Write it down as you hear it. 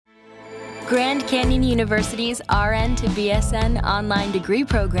Grand Canyon University's RN to BSN online degree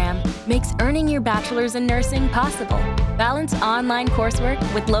program makes earning your bachelor's in nursing possible. Balance online coursework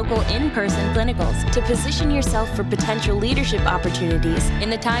with local in-person clinicals to position yourself for potential leadership opportunities in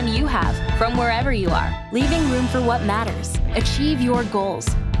the time you have from wherever you are, leaving room for what matters. Achieve your goals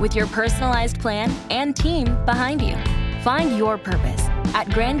with your personalized plan and team behind you. Find your purpose at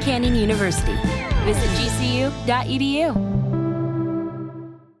Grand Canyon University. Visit gcu.edu.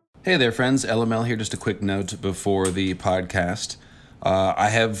 Hey there, friends. LML here. Just a quick note before the podcast. I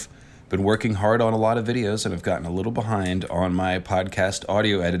have been working hard on a lot of videos and I've gotten a little behind on my podcast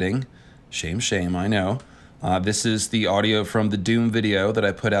audio editing. Shame, I know. This is the audio from the Doom video that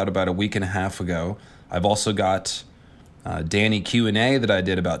I put out about a week and a half ago. I've also got Danny Q&A that I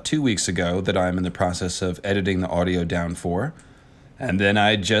did about 2 weeks ago that I'm in the process of editing the audio down for. And then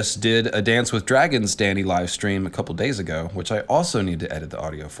I just did a Dance with Dragons Danny live stream a couple days ago, which I also need to edit the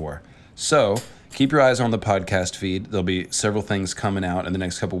audio for. So keep your eyes on the podcast feed. There'll be several things coming out in the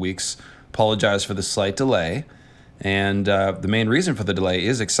next couple weeks. Apologize for the slight delay. And the main reason for the delay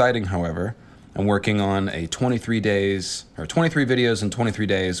is exciting, however. I'm working on a 23 videos in 23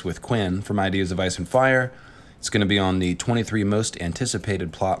 days with Quinn from Ideas of Ice and Fire. It's going to be on the 23 most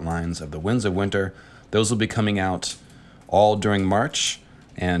anticipated plot lines of the Winds of Winter. Those will be coming out all during March,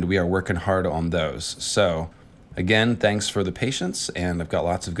 and we are working hard on those. So, again, thanks for the patience, and I've got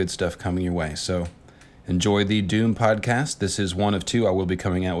lots of good stuff coming your way. So, enjoy the Doom podcast. This is one of two. I will be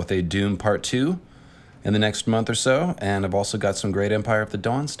coming out with a Doom Part 2 in the next month or so, and I've also got some great Empire of the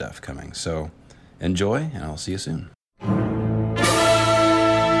Dawn stuff coming. So, enjoy, and I'll see you soon.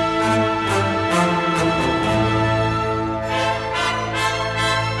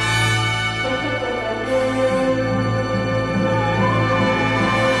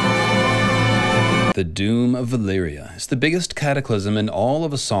 The Doom of Valyria is the biggest cataclysm in all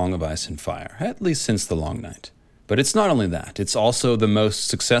of A Song of Ice and Fire, at least since the Long Night. But it's not only that, it's also the most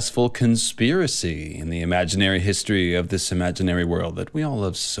successful conspiracy in the imaginary history of this imaginary world that we all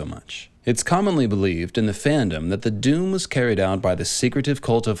love so much. It's commonly believed in the fandom that the Doom was carried out by the secretive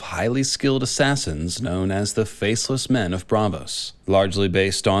cult of highly skilled assassins known as the Faceless Men of Braavos, largely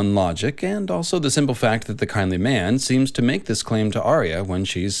based on logic and also the simple fact that the kindly man seems to make this claim to Arya when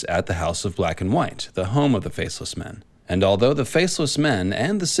she's at the House of Black and White, the home of the Faceless Men. And although the Faceless Men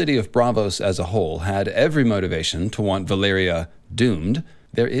and the city of Braavos as a whole had every motivation to want Valyria doomed,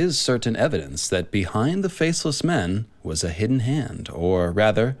 there is certain evidence that behind the Faceless Men was a hidden hand, or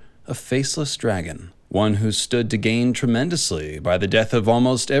rather, a faceless dragon, one who stood to gain tremendously by the death of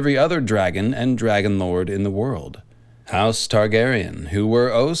almost every other dragon and dragon lord in the world. House Targaryen, who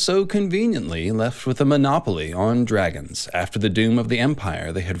were oh so conveniently left with a monopoly on dragons after the doom of the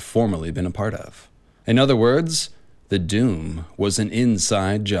empire they had formerly been a part of. In other words, the Doom was an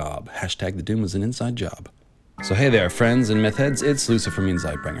inside job. Hashtag the Doom was an inside job. So hey there, friends and mythheads, it's Lucifer Means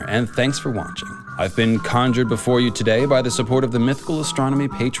Lightbringer, and thanks for watching. I've been conjured before you today by the support of the Mythical Astronomy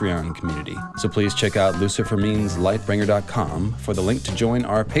Patreon community, so please check out lucifermeanslightbringer.com for the link to join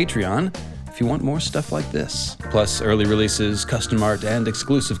our Patreon if you want more stuff like this, plus early releases, custom art, and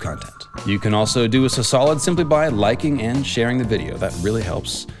exclusive content. You can also do us a solid simply by liking and sharing the video. That really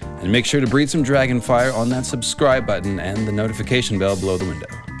helps. And make sure to breathe some dragon fire on that subscribe button and the notification bell below the window.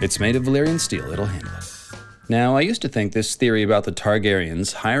 It's made of Valyrian steel, it'll handle it. Now, I used to think this theory about the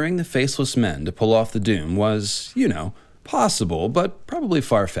Targaryens hiring the Faceless Men to pull off the Doom was, possible, but probably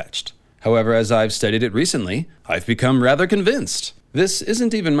far-fetched. However, as I've studied it recently, I've become rather convinced. This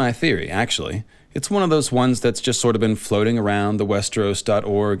isn't even my theory, actually. It's one of those ones that's just sort of been floating around the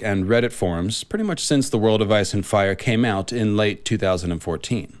Westeros.org and Reddit forums pretty much since The World of Ice and Fire came out in late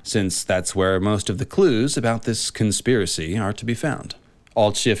 2014, since that's where most of the clues about this conspiracy are to be found.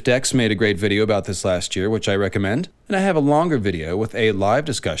 Alt-Shift-X made a great video about this last year, which I recommend, and I have a longer video with a live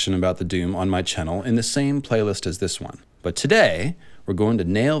discussion about the Doom on my channel in the same playlist as this one. But today, we're going to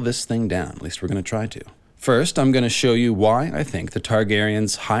nail this thing down, at least we're going to try to. First, I'm going to show you why I think the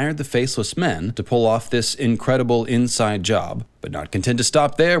Targaryens hired the Faceless Men to pull off this incredible inside job. But not content to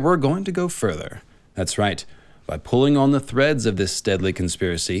stop there, we're going to go further. That's right. By pulling on the threads of this deadly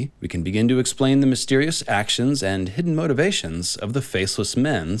conspiracy, we can begin to explain the mysterious actions and hidden motivations of the Faceless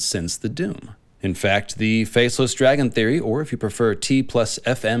Men since the Doom. In fact, the Faceless Dragon Theory, or if you prefer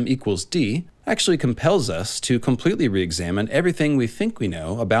T+FM D, actually compels us to completely re-examine everything we think we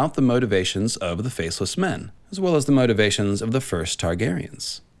know about the motivations of the Faceless Men, as well as the motivations of the first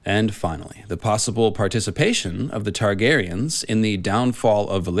Targaryens. And finally, the possible participation of the Targaryens in the downfall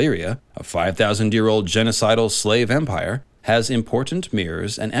of Valyria, a 5,000-year-old genocidal slave empire, has important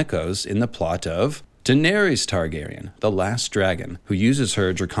mirrors and echoes in the plot of Daenerys Targaryen, the last dragon, who uses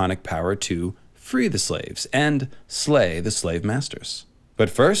her draconic power to free the slaves and slay the slave masters. But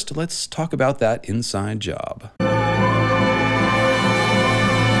first, let's talk about that inside job.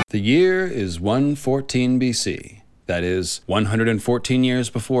 The year is 114 BC. That is, 114 years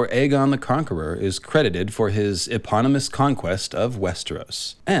before Aegon the Conqueror is credited for his eponymous conquest of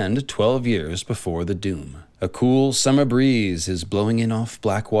Westeros, and 12 years before the Doom. A cool summer breeze is blowing in off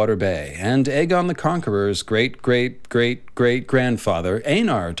Blackwater Bay, and Aegon the Conqueror's great-great-great-great-grandfather,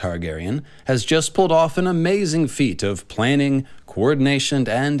 Aenar Targaryen, has just pulled off an amazing feat of planning, coordination,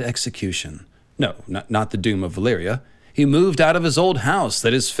 and execution. No, not the Doom of Valyria. He moved out of his old house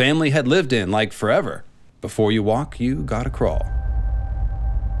that his family had lived in like forever. Before you walk, you gotta crawl.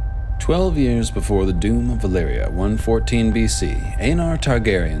 12 years before the Doom of Valyria, 114 BC, Aenar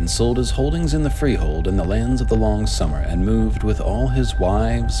Targaryen sold his holdings in the freehold in the lands of the Long Summer and moved with all his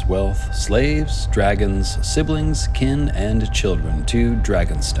wives, wealth, slaves, dragons, siblings, kin, and children to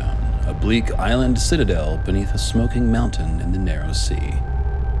Dragonstone, a bleak island citadel beneath a smoking mountain in the narrow sea.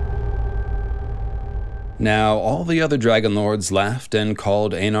 Now, all the other dragon lords laughed and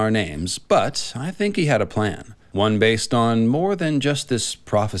called Aenar names, but I think he had a plan. One based on more than just this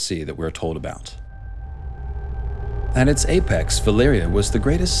prophecy that we're told about. At its apex, Valyria was the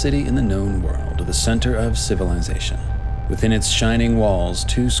greatest city in the known world, the center of civilization. Within its shining walls,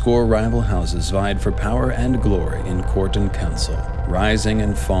 2 rival houses vied for power and glory in court and council, rising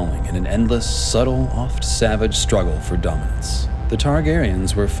and falling in an endless, subtle, oft savage struggle for dominance. The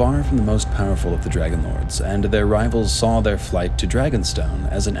Targaryens were far from the most powerful of the Dragon Lords, and their rivals saw their flight to Dragonstone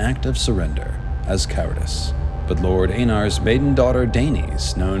as an act of surrender, as cowardice. But Lord Aenar's maiden daughter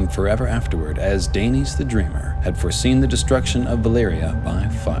Daenys, known forever afterward as Daenys the Dreamer, had foreseen the destruction of Valyria by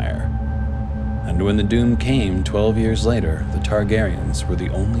fire. And when the Doom came 12 years later, the Targaryens were the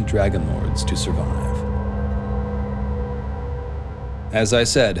only Dragon Lords to survive. As I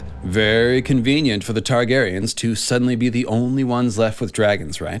said, very convenient for the Targaryens to suddenly be the only ones left with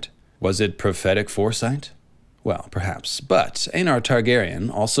dragons, right? Was it prophetic foresight? Well, perhaps, but Aenar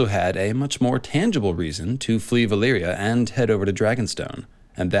Targaryen also had a much more tangible reason to flee Valyria and head over to Dragonstone,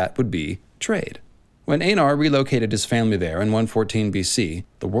 and that would be trade. When Aenar relocated his family there in 114 BC,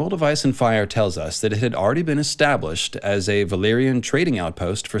 the World of Ice and Fire tells us that it had already been established as a Valyrian trading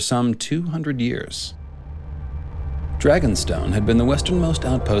outpost for some 200 years. Dragonstone had been the westernmost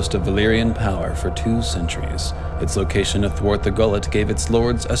outpost of Valyrian power for 2 centuries. Its location athwart the gullet gave its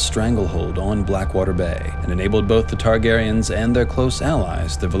lords a stranglehold on Blackwater Bay, and enabled both the Targaryens and their close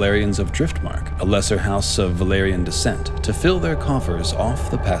allies, the Valyrians of Driftmark, a lesser house of Valyrian descent, to fill their coffers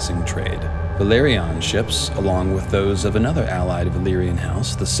off the passing trade. Valyrian ships, along with those of another allied Valyrian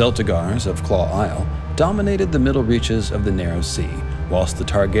house, the Celtigars of Claw Isle, dominated the middle reaches of the Narrow Sea, whilst the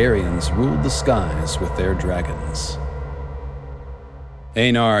Targaryens ruled the skies with their dragons.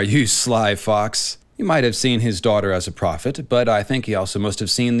 Aenar, you sly fox. You might have seen his daughter as a prophet, but I think he also must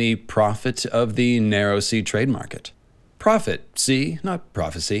have seen the prophet of the Narrow Sea trade market. Prophet, see, not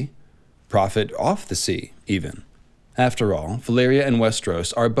prophecy. Profit off the sea, even. After all, Valyria and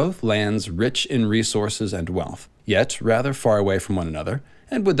Westeros are both lands rich in resources and wealth, yet rather far away from one another,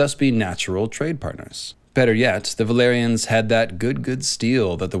 and would thus be natural trade partners. Better yet, the Valyrians had that good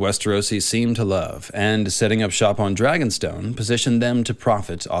steel that the Westerosi seemed to love, and setting up shop on Dragonstone positioned them to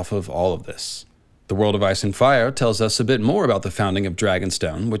profit off of all of this. The World of Ice and Fire tells us a bit more about the founding of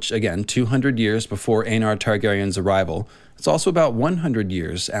Dragonstone, which again, 200 years before Aenar Targaryen's arrival. It's also about 100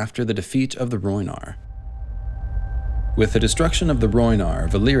 years after the defeat of the Rhoynar. With the destruction of the Rhoynar,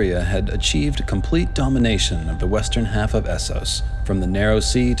 Valyria had achieved complete domination of the western half of Essos, from the Narrow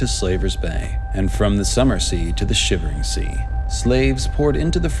Sea to Slaver's Bay, and from the Summer Sea to the Shivering Sea. Slaves poured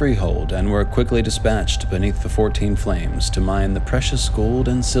into the freehold and were quickly dispatched beneath the 14 flames to mine the precious gold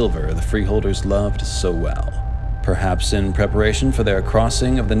and silver the freeholders loved so well. Perhaps in preparation for their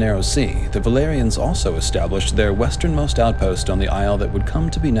crossing of the Narrow Sea, the Valyrians also established their westernmost outpost on the isle that would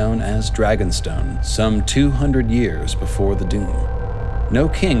come to be known as Dragonstone, some 200 years before the Doom. No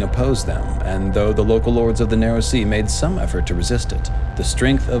king opposed them, and though the local lords of the Narrow Sea made some effort to resist it, the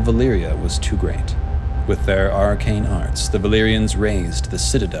strength of Valyria was too great. With their arcane arts, the Valyrians razed the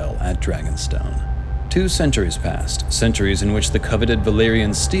citadel at Dragonstone. 2 centuries passed, centuries in which the coveted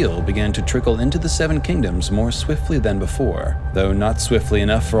Valyrian steel began to trickle into the 7 kingdoms more swiftly than before, though not swiftly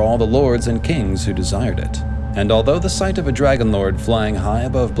enough for all the lords and kings who desired it. And although the sight of a dragon lord flying high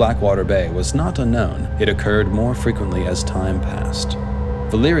above Blackwater Bay was not unknown, it occurred more frequently as time passed.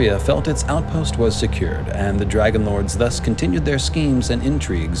 Valyria felt its outpost was secured, and the dragon lords thus continued their schemes and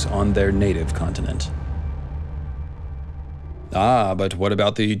intrigues on their native continent. Ah, but what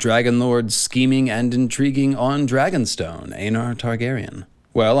about the Dragon Lord scheming and intriguing on Dragonstone, Aenar Targaryen?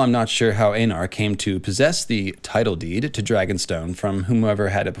 Well, I'm not sure how Aenar came to possess the title deed to Dragonstone from whomever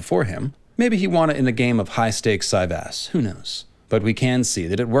had it before him. Maybe he won it in a game of high-stakes Cyvasse, who knows? But we can see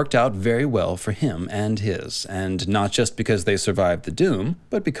that it worked out very well for him and his, and not just because they survived the Doom,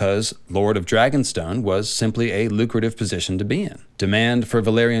 but because Lord of Dragonstone was simply a lucrative position to be in. Demand for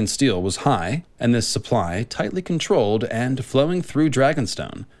Valyrian steel was high, and this supply tightly controlled and flowing through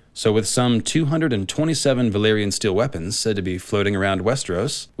Dragonstone. So with some 227 Valyrian steel weapons said to be floating around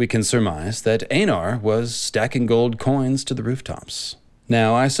Westeros, we can surmise that Aenar was stacking gold coins to the rooftops.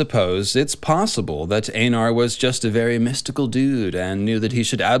 Now, I suppose it's possible that Aenar was just a very mystical dude and knew that he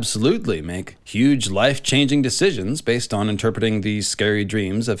should absolutely make huge life-changing decisions based on interpreting the scary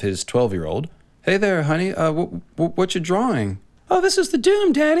dreams of his 12-year-old. Hey there, honey, what you drawing? Oh, this is the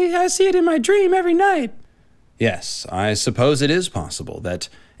Doom, Daddy. I see it in my dream every night. Yes, I suppose it is possible that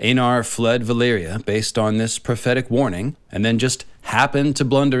Aenar fled Valyria based on this prophetic warning and then just happened to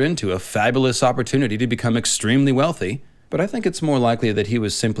blunder into a fabulous opportunity to become extremely wealthy. But I think it's more likely that he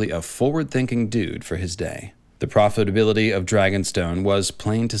was simply a forward-thinking dude for his day. The profitability of Dragonstone was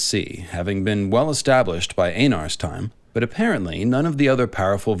plain to see, having been well established by Aenar's time, but apparently none of the other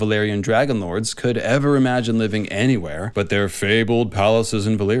powerful Valyrian dragon lords could ever imagine living anywhere but their fabled palaces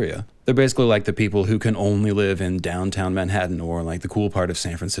in Valyria. They're basically like the people who can only live in downtown Manhattan or like the cool part of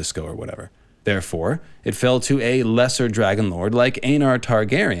San Francisco or whatever. Therefore, it fell to a lesser dragon lord like Aenar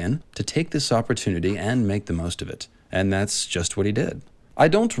Targaryen to take this opportunity and make the most of it. And that's just what he did. I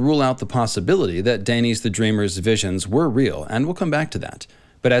don't rule out the possibility that Daenys the Dreamer's visions were real, and we'll come back to that.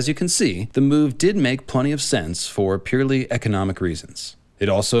 But as you can see, the move did make plenty of sense for purely economic reasons. It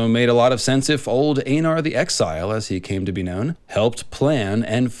also made a lot of sense if old Aenar the Exile, as he came to be known, helped plan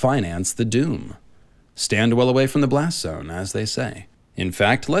and finance the Doom. Stand well away from the blast zone, as they say. In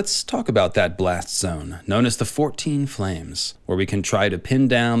fact, let's talk about that blast zone, known as the 14 Flames, where we can try to pin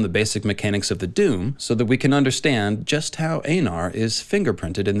down the basic mechanics of the Doom so that we can understand just how Aenar is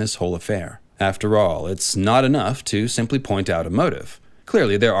fingerprinted in this whole affair. After all, it's not enough to simply point out a motive.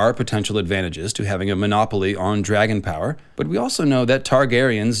 Clearly, there are potential advantages to having a monopoly on dragon power, but we also know that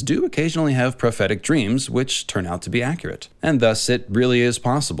Targaryens do occasionally have prophetic dreams which turn out to be accurate. And thus, it really is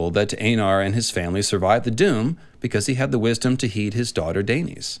possible that Aenar and his family survived the Doom because he had the wisdom to heed his daughter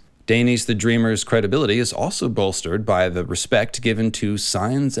Daenys. Daenys the Dreamer's credibility is also bolstered by the respect given to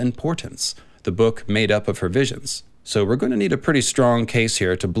Signs and Portents, the book made up of her visions. So we're going to need a pretty strong case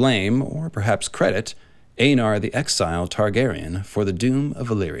here to blame, or perhaps credit, Aenar the Exile Targaryen for the Doom of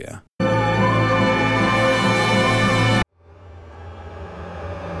Valyria.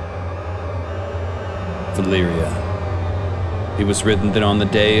 Valyria. It was written that on the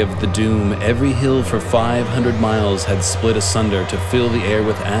day of the Doom, every hill for 500 miles had split asunder to fill the air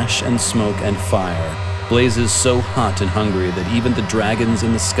with ash and smoke and fire, blazes so hot and hungry that even the dragons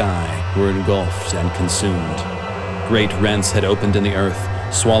in the sky were engulfed and consumed. Great rents had opened in the earth,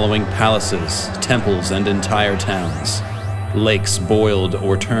 swallowing palaces, temples, and entire towns. Lakes boiled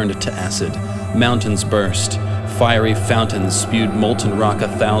or turned to acid, mountains burst, fiery fountains spewed molten rock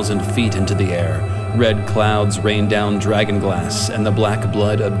 1,000 feet into the air, red clouds rained down dragon glass and the black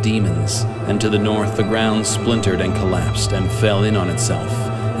blood of demons, and to the north the ground splintered and collapsed and fell in on itself,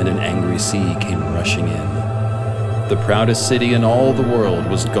 and an angry sea came rushing in. The proudest city in all the world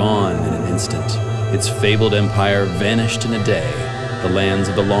was gone in an instant. Its fabled empire vanished in a day, the lands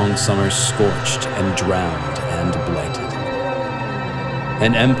of the long summer scorched and drowned and blighted.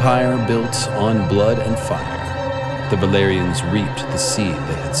 An empire built on blood and fire, the Valyrians reaped the seed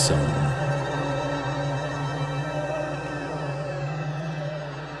they had sown.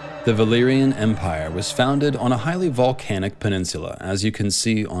 The Valyrian Empire was founded on a highly volcanic peninsula, as you can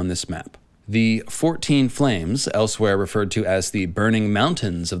see on this map. The 14 Flames, elsewhere referred to as the Burning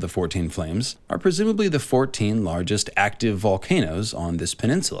Mountains of the 14 Flames, are presumably the 14 largest active volcanoes on this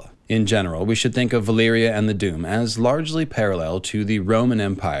peninsula. In general, we should think of Valyria and the Doom as largely parallel to the Roman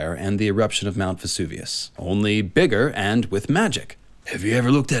Empire and the eruption of Mount Vesuvius, only bigger and with magic. Have you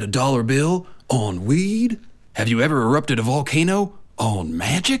ever looked at a dollar bill on weed? Have you ever erupted a volcano on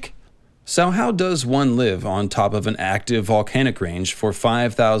magic? So how does one live on top of an active volcanic range for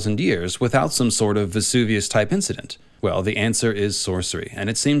 5,000 years without some sort of Vesuvius-type incident? Well, the answer is sorcery, and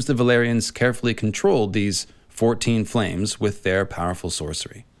it seems the Valyrians carefully controlled these 14 flames with their powerful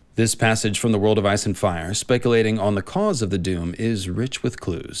sorcery. This passage from the World of Ice and Fire, speculating on the cause of the Doom, is rich with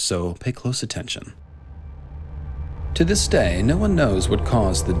clues, so pay close attention. To this day, no one knows what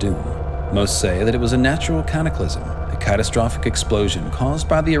caused the Doom. Most say that it was a natural cataclysm, a catastrophic explosion caused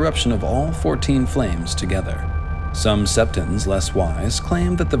by the eruption of all 14 flames together. Some septons, less wise,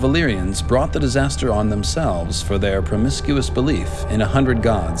 claimed that the Valyrians brought the disaster on themselves for their promiscuous belief in 100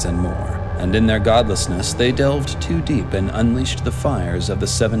 gods and more, and in their godlessness they delved too deep and unleashed the fires of the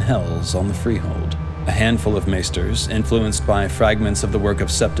 7 hells on the freehold. A handful of maesters, influenced by fragments of the work of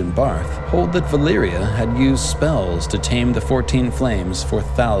Septon Barth, hold that Valyria had used spells to tame the 14 flames for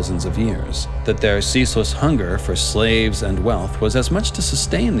thousands of years, that their ceaseless hunger for slaves and wealth was as much to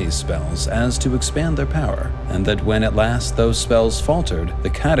sustain these spells as to expand their power, and that when at last those spells faltered, the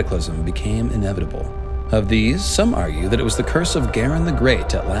cataclysm became inevitable. Of these, some argue that it was the curse of Garen the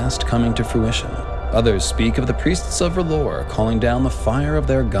Great at last coming to fruition. Others speak of the priests of R'hllor calling down the fire of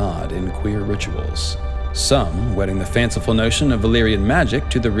their god in queer rituals. Some, wedding the fanciful notion of Valyrian magic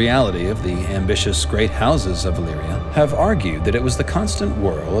to the reality of the ambitious great houses of Valyria, have argued that it was the constant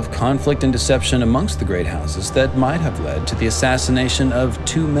whirl of conflict and deception amongst the great houses that might have led to the assassination of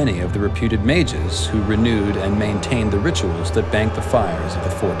too many of the reputed mages who renewed and maintained the rituals that banked the fires of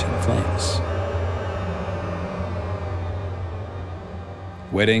the 14 flames.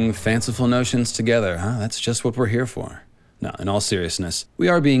 Wedding fanciful notions together, huh? That's just what we're here for. Now, in all seriousness, we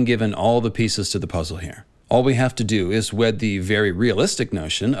are being given all the pieces to the puzzle here. All we have to do is wed the very realistic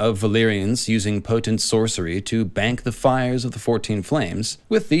notion of Valyrians using potent sorcery to bank the fires of the 14 flames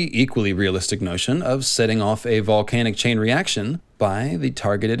with the equally realistic notion of setting off a volcanic chain reaction by the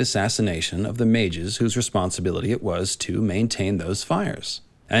targeted assassination of the mages whose responsibility it was to maintain those fires.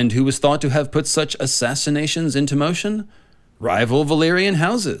 And who was thought to have put such assassinations into motion? Rival Valyrian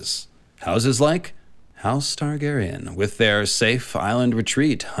houses. Houses like House Targaryen, with their safe island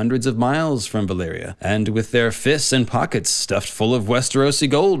retreat hundreds of miles from Valyria, and with their fists and pockets stuffed full of Westerosi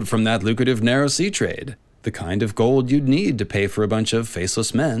gold from that lucrative narrow sea trade. The kind of gold you'd need to pay for a bunch of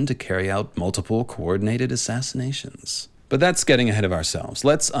faceless men to carry out multiple coordinated assassinations. But that's getting ahead of ourselves.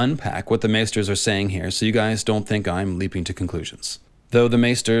 Let's unpack what the maesters are saying here so you guys don't think I'm leaping to conclusions. Though the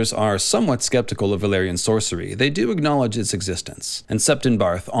maesters are somewhat skeptical of Valyrian sorcery, they do acknowledge its existence, and Septon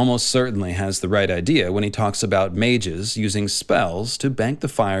Barth almost certainly has the right idea when he talks about mages using spells to bank the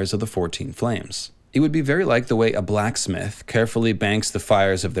fires of the 14 flames. It would be very like the way a blacksmith carefully banks the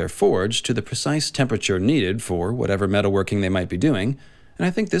fires of their forge to the precise temperature needed for whatever metalworking they might be doing, and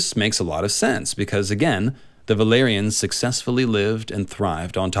I think this makes a lot of sense because, again, the Valyrians successfully lived and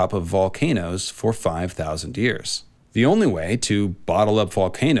thrived on top of volcanoes for 5,000 years. The only way to bottle up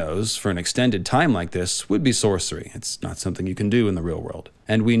volcanoes for an extended time like this would be sorcery. It's not something you can do in the real world.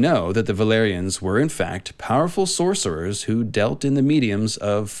 And we know that the Valyrians were in fact powerful sorcerers who dealt in the mediums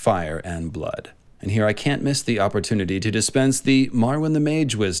of fire and blood. And here I can't miss the opportunity to dispense the Marwyn the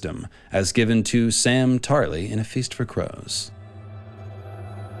Mage wisdom as given to Sam Tarly in A Feast for Crows.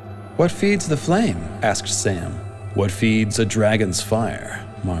 "What feeds the flame?" asked Sam. "What feeds a dragon's fire?"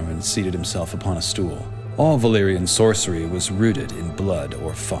 Marwyn seated himself upon a stool. All Valyrian sorcery was rooted in blood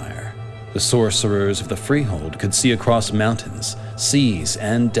or fire. The sorcerers of the Freehold could see across mountains, seas,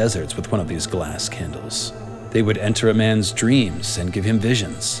 and deserts with one of these glass candles. They would enter a man's dreams and give him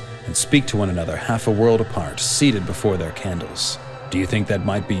visions, and speak to one another half a world apart, seated before their candles. Do you think that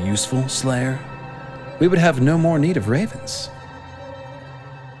might be useful, Slayer? We would have no more need of ravens.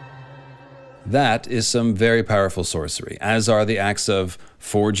 That is some very powerful sorcery, as are the acts of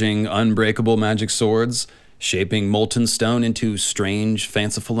forging unbreakable magic swords, shaping molten stone into strange,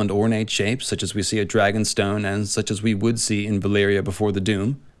 fanciful, and ornate shapes, such as we see at Dragonstone and such as we would see in Valyria before the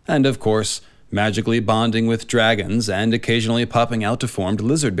Doom, and of course, magically bonding with dragons and occasionally popping out deformed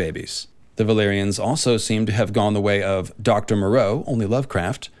lizard babies. The Valyrians also seem to have gone the way of Dr. Moreau, only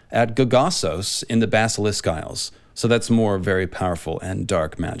Lovecraft, at Gogossos in the Basilisk Isles, so that's more very powerful and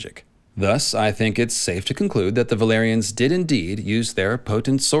dark magic. Thus, I think it's safe to conclude that the Valyrians did indeed use their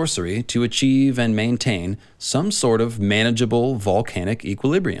potent sorcery to achieve and maintain some sort of manageable volcanic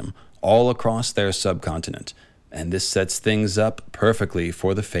equilibrium all across their subcontinent, and this sets things up perfectly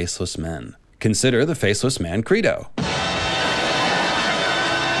for the Faceless Men. Consider the Faceless Man credo.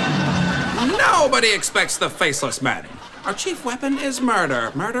 Nobody expects the Faceless Men. Our chief weapon is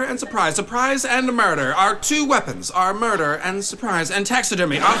murder. Murder and surprise. Surprise and murder. Our 2 weapons are murder and surprise and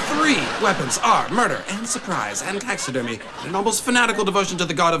taxidermy. Our 3 weapons are murder and surprise and taxidermy. And an almost fanatical devotion to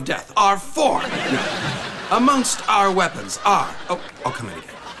the god of death. Our 4. Amongst our weapons are... I'll come in again.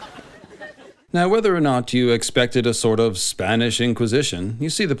 Now, whether or not you expected a sort of Spanish Inquisition,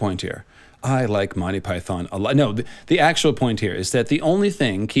 you see the point here. I like Monty Python a lot. No, the actual point here is that the only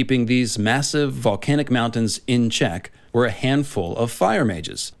thing keeping these massive volcanic mountains in check were a handful of fire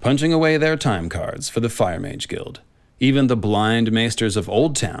mages, punching away their time cards for the Fire Mage Guild. Even the blind maesters of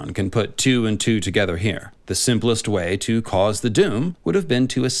Old Town can put 2 and 2 together here. The simplest way to cause the doom would have been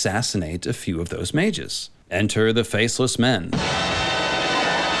to assassinate a few of those mages. Enter the Faceless Men,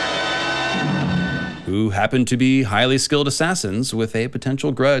 who happen to be highly skilled assassins with a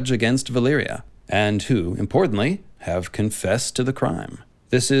potential grudge against Valyria, and who, importantly, have confessed to the crime.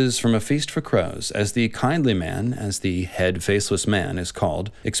 This is from A Feast for Crows, as the kindly man, as the head faceless man is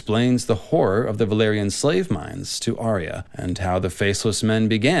called, explains the horror of the Valyrian slave mines to Arya, and how the faceless men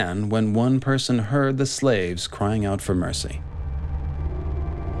began when one person heard the slaves crying out for mercy.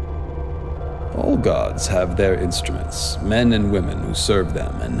 All gods have their instruments, men and women who serve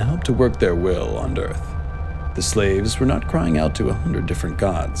them and help to work their will on earth. The slaves were not crying out to 100 different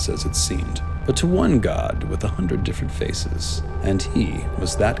gods, as it seemed, but to one god with 100 different faces, and he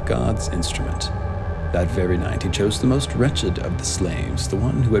was that god's instrument. That very night he chose the most wretched of the slaves, the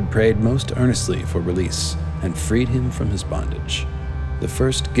one who had prayed most earnestly for release, and freed him from his bondage. The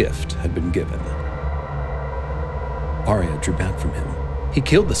first gift had been given. Arya drew back from him. He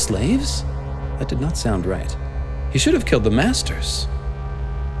killed the slaves? That did not sound right. He should have killed the masters.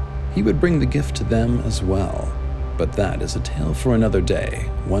 He would bring the gift to them as well, but that is a tale for another day,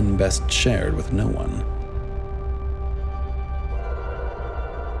 one best shared with no one.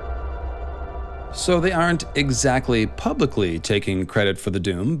 So they aren't exactly publicly taking credit for the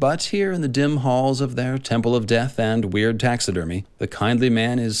doom, but here in the dim halls of their Temple of Death and weird taxidermy, the kindly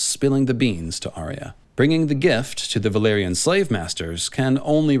man is spilling the beans to Arya. Bringing the gift to the Valyrian slave masters can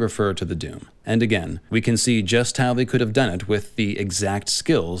only refer to the doom. And again, we can see just how they could have done it with the exact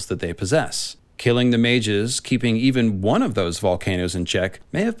skills that they possess. Killing the mages, keeping even one of those volcanoes in check,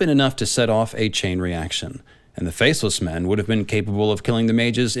 may have been enough to set off a chain reaction. And the Faceless Men would have been capable of killing the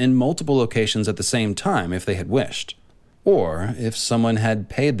mages in multiple locations at the same time if they had wished. Or if someone had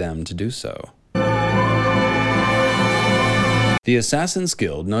paid them to do so. The Assassin's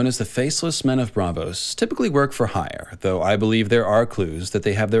Guild, known as the Faceless Men of Braavos, typically work for hire, though I believe there are clues that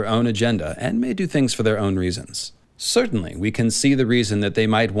they have their own agenda and may do things for their own reasons. Certainly, we can see the reason that they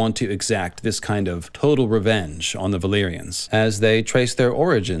might want to exact this kind of total revenge on the Valyrians, as they trace their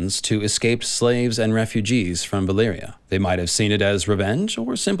origins to escaped slaves and refugees from Valyria. They might have seen it as revenge,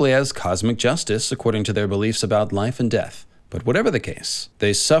 or simply as cosmic justice according to their beliefs about life and death. But whatever the case,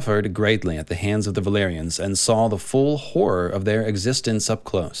 they suffered greatly at the hands of the Valyrians and saw the full horror of their existence up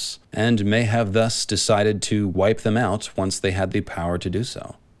close, and may have thus decided to wipe them out once they had the power to do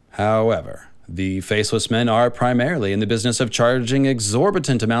so. However, the Faceless Men are primarily in the business of charging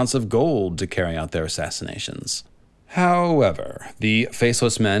exorbitant amounts of gold to carry out their assassinations. And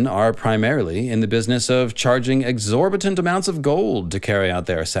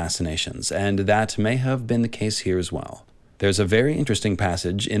that may have been the case here as well. There's a very interesting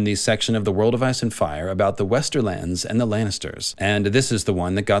passage in the section of the World of Ice and Fire about the Westerlands and the Lannisters, and this is the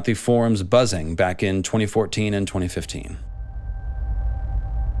one that got the forums buzzing back in 2014 and 2015.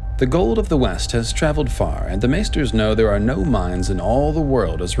 The gold of the West has traveled far, and the Maesters know there are no mines in all the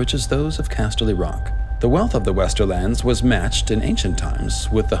world as rich as those of Casterly Rock. The wealth of the Westerlands was matched in ancient times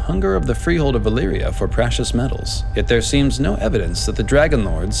with the hunger of the freehold of Valyria for precious metals, yet there seems no evidence that the Dragon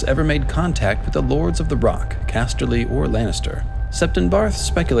Lords ever made contact with the Lords of the Rock, Casterly or Lannister. Septon Barth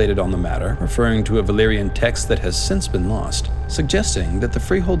speculated on the matter, referring to a Valyrian text that has since been lost, suggesting that the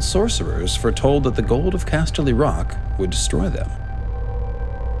freehold sorcerers foretold that the gold of Casterly Rock would destroy them.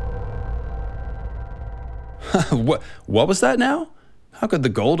 What was that now? How could the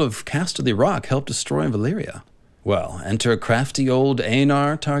gold of Casterly Rock help destroy Valyria? Well, enter crafty old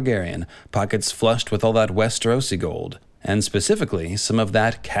Aenar Targaryen, pockets flushed with all that Westerosi gold, and specifically some of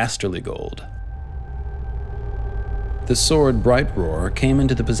that Casterly gold. The sword Brightroar came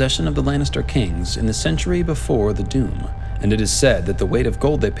into the possession of the Lannister kings in the century before the Doom, and it is said that the weight of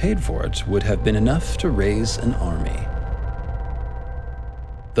gold they paid for it would have been enough to raise an army.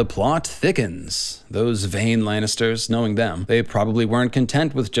 The plot thickens. Those vain Lannisters, knowing them, they probably weren't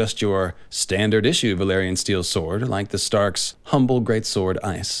content with just your standard-issue Valyrian steel sword like the Starks' humble greatsword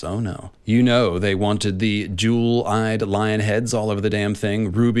Ice. Oh no. You know they wanted the jewel-eyed lion heads all over the damn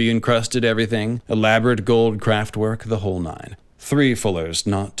thing, ruby-encrusted everything, elaborate gold craftwork, the whole nine. 3 fullers,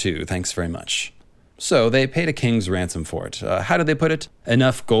 not 2, thanks very much. So they paid a king's ransom for it. How did they put it?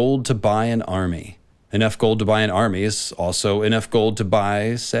 Enough gold to buy an army. Enough gold to buy an army is also enough gold to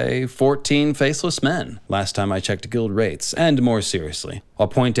buy, say, 14 Faceless Men, last time I checked guild rates. And more seriously, I'll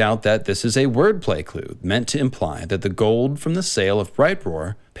point out that this is a wordplay clue meant to imply that the gold from the sale of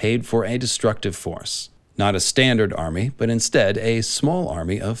Brightroar paid for a destructive force. Not a standard army, but instead a small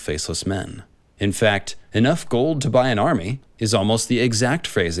army of Faceless Men. In fact, enough gold to buy an army is almost the exact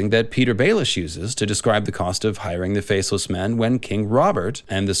phrasing that Peter Baelish uses to describe the cost of hiring the Faceless Men when King Robert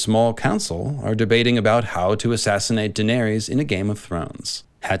and the small council are debating about how to assassinate Daenerys in a Game of Thrones.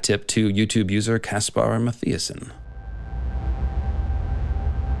 Hat tip to YouTube user Caspar Mathiasen.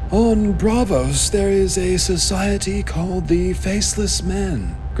 On Braavos, there is a society called the Faceless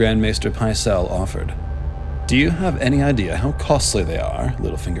Men, Grandmaster Pycelle offered. Do you have any idea how costly they are?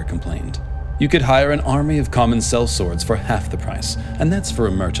 Littlefinger complained. You could hire an army of common sellswords for half the price, and that's for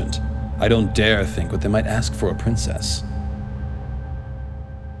a merchant. I don't dare think what they might ask for a princess.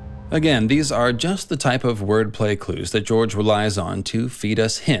 Again, these are just the type of wordplay clues that George relies on to feed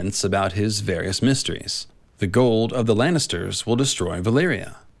us hints about his various mysteries. The gold of the Lannisters will destroy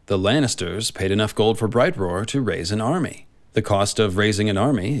Valyria. The Lannisters paid enough gold for Brightroar to raise an army. The cost of raising an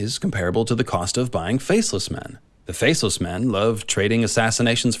army is comparable to the cost of buying Faceless Men. The Faceless Men love trading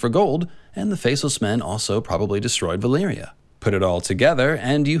assassinations for gold, and the Faceless Men also probably destroyed Valyria. Put it all together,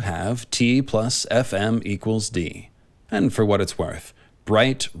 and you have T+FM equals D. And for what it's worth,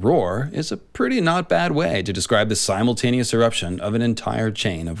 Bright Roar is a pretty not bad way to describe the simultaneous eruption of an entire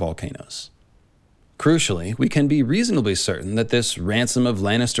chain of volcanoes. Crucially, we can be reasonably certain that this ransom of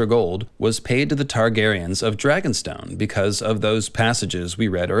Lannister gold was paid to the Targaryens of Dragonstone because of those passages we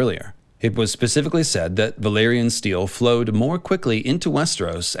read earlier. It was specifically said that Valyrian steel flowed more quickly into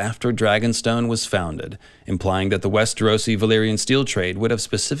Westeros after Dragonstone was founded, implying that the Westerosi Valyrian steel trade would have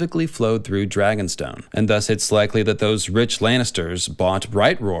specifically flowed through Dragonstone, and thus it's likely that those rich Lannisters bought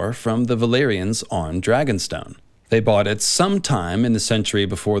Brightroar from the Valyrians on Dragonstone. They bought it sometime in the century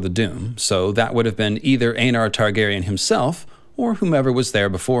before the Doom, so that would have been either Aenar Targaryen himself or whomever was there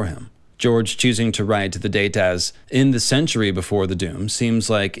before him. George choosing to write the date as in the century before the Doom seems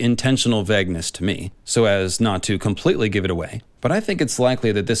like intentional vagueness to me, so as not to completely give it away, but I think it's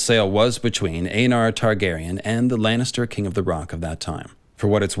likely that this sale was between Aenar Targaryen and the Lannister King of the Rock of that time. For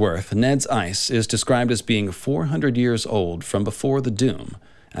what it's worth, Ned's ice is described as being 400 years old from before the Doom,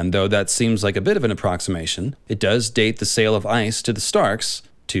 and though that seems like a bit of an approximation, it does date the sale of ice to the Starks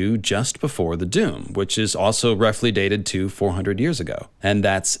to just before the Doom, which is also roughly dated to 400 years ago. And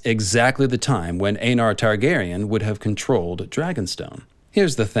that's exactly the time when Aenar Targaryen would have controlled Dragonstone.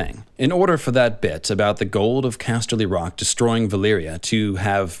 Here's the thing. In order for that bit about the gold of Casterly Rock destroying Valyria to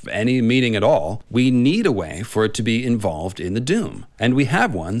have any meaning at all, we need a way for it to be involved in the Doom. And we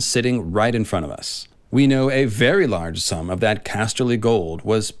have one sitting right in front of us. We know a very large sum of that Casterly gold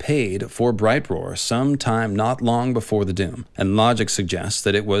was paid for Brightroar sometime not long before the Doom, and logic suggests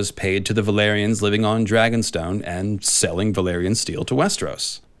that it was paid to the Valyrians living on Dragonstone and selling Valyrian steel to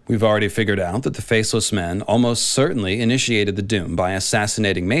Westeros. We've already figured out that the Faceless Men almost certainly initiated the Doom by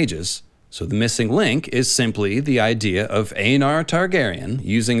assassinating mages, so the missing link is simply the idea of Aenar Targaryen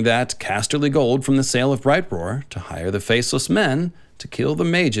using that Casterly gold from the sale of Brightroar to hire the Faceless Men to kill the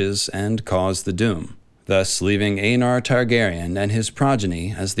mages and cause the Doom, thus leaving Aenar Targaryen and his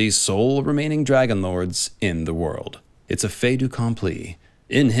progeny as the sole remaining dragon lords in the world. It's a fait accompli.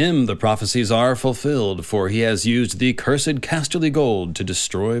 In him the prophecies are fulfilled, for he has used the cursed Casterly gold to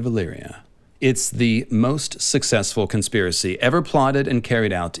destroy Valyria. It's the most successful conspiracy ever plotted and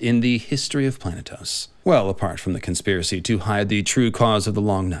carried out in the history of Planetos. Well, apart from the conspiracy to hide the true cause of the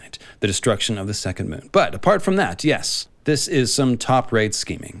Long Night, the destruction of the Second Moon. But apart from that, yes, this is some top-rate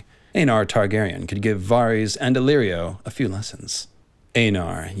scheming. Aenar Targaryen could give Varys and Illyrio a few lessons.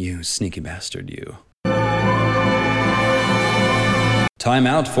 Aenar, you sneaky bastard, you. Time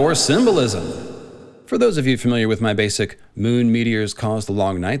out for symbolism. For those of you familiar with my basic moon meteors cause the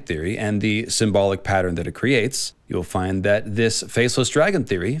long night theory and the symbolic pattern that it creates, you'll find that this faceless dragon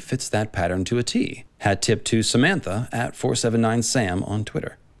theory fits that pattern to a T. Hat tip to Samantha at 479sam on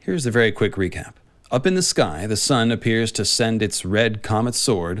Twitter. Here's a very quick recap. Up in the sky, the sun appears to send its red comet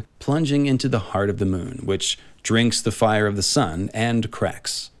sword plunging into the heart of the moon, which drinks the fire of the sun and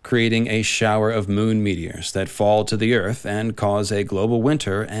cracks, creating a shower of moon meteors that fall to the earth and cause a global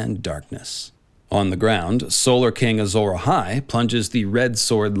winter and darkness. On the ground, Solar King Azor Ahai plunges the red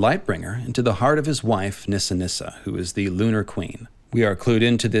sword Lightbringer into the heart of his wife Nissa Nissa, who is the Lunar Queen. We are clued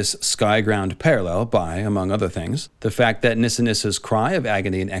into this sky-ground parallel by, among other things, the fact that Nissa Nissa's cry of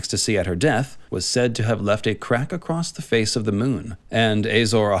agony and ecstasy at her death was said to have left a crack across the face of the moon, and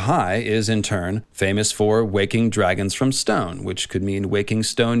Azor Ahai is, in turn, famous for waking dragons from stone, which could mean waking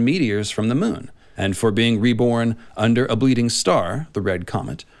stone meteors from the moon, and for being reborn under a bleeding star, the red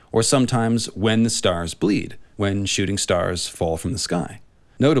comet, or sometimes when the stars bleed, when shooting stars fall from the sky.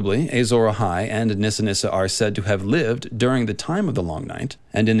 Notably, Azor Ahai and Nissa Nissa are said to have lived during the time of the Long Night,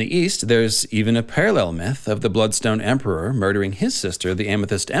 and in the East there's even a parallel myth of the Bloodstone Emperor murdering his sister, the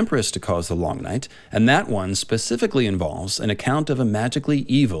Amethyst Empress, to cause the Long Night, and that one specifically involves an account of a magically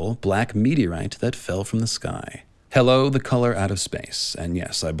evil black meteorite that fell from the sky. Hello, the color out of space, and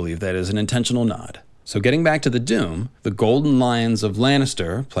yes, I believe that is an intentional nod. So getting back to the Doom, the Golden Lions of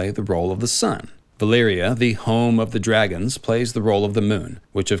Lannister play the role of the sun. Valyria, the home of the dragons, plays the role of the moon,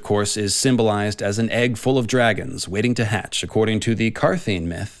 which of course is symbolized as an egg full of dragons waiting to hatch, according to the Carthian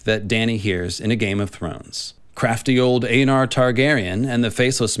myth that Dany hears in A Game of Thrones. Crafty old Aenar Targaryen and the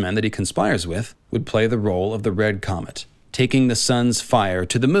Faceless Men that he conspires with would play the role of the red comet, taking the sun's fire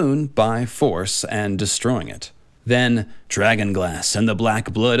to the moon by force and destroying it. Then, dragonglass and the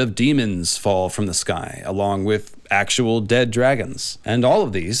black blood of demons fall from the sky, along with actual dead dragons. And all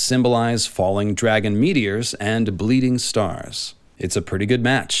of these symbolize falling dragon meteors and bleeding stars. It's a pretty good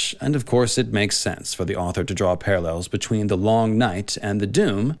match, and of course it makes sense for the author to draw parallels between the Long Night and the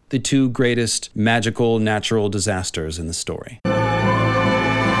Doom, the two greatest magical natural disasters in the story.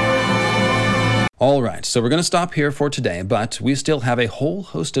 Alright, so we're going to stop here for today, but we still have a whole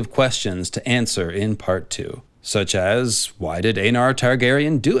host of questions to answer in part 2. Such as, why did Aenar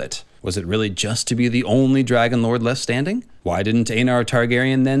Targaryen do it? Was it really just to be the only dragon lord left standing? Why didn't Aenar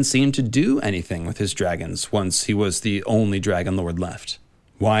Targaryen then seem to do anything with his dragons once he was the only dragon lord left?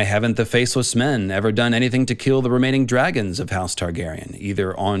 Why haven't the Faceless Men ever done anything to kill the remaining dragons of House Targaryen,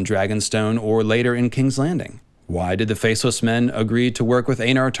 either on Dragonstone or later in King's Landing? Why did the Faceless Men agree to work with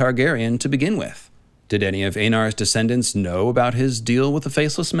Aenar Targaryen to begin with? Did any of Aenar's descendants know about his deal with the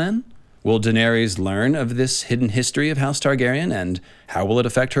Faceless Men? Will Daenerys learn of this hidden history of House Targaryen, and how will it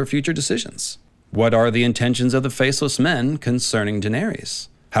affect her future decisions? What are the intentions of the Faceless Men concerning Daenerys?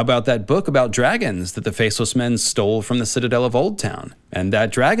 How about that book about dragons that the Faceless Men stole from the Citadel of Old Town, and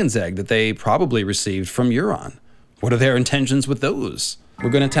that dragon's egg that they probably received from Euron? What are their intentions with those?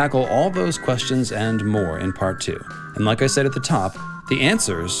 We're going to tackle all those questions and more in part 2. And like I said at the top, the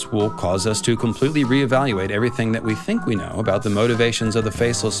answers will cause us to completely reevaluate everything that we think we know about the motivations of the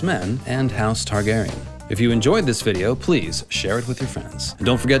Faceless Men and House Targaryen. If you enjoyed this video, please share it with your friends. And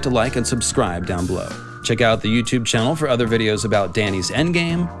don't forget to like and subscribe down below. Check out the YouTube channel for other videos about Dany's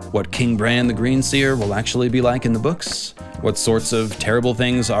endgame, what King Bran the Greenseer will actually be like in the books, what sorts of terrible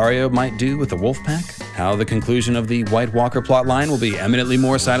things Arya might do with the Wolfpack, how the conclusion of the White Walker plotline will be eminently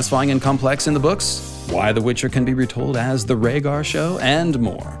more satisfying and complex in the books, why The Witcher can be retold as The Rhaegar Show, and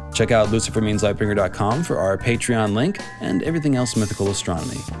more. Check out lucifermeanslightbringer.com for our Patreon link and everything else mythical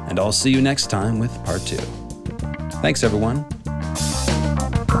astronomy. And I'll see you next time with part 2. Thanks, everyone.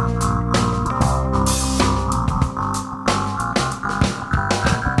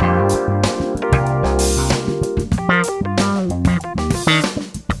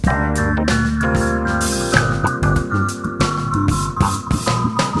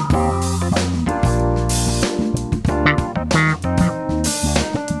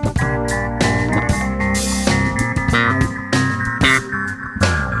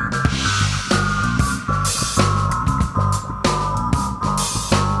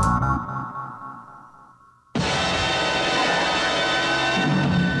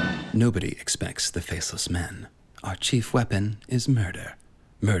 Nobody expects the Faceless Men. Our chief weapon is murder.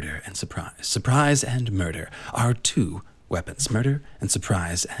 Murder and surprise. Surprise and murder are 2 weapons. Murder and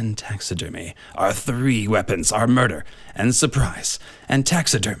surprise and taxidermy are 3 weapons. Are murder and surprise and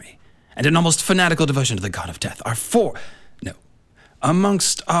taxidermy and an almost fanatical devotion to the god of death are 4. No.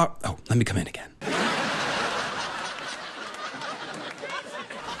 Amongst our... Oh, let me come in again.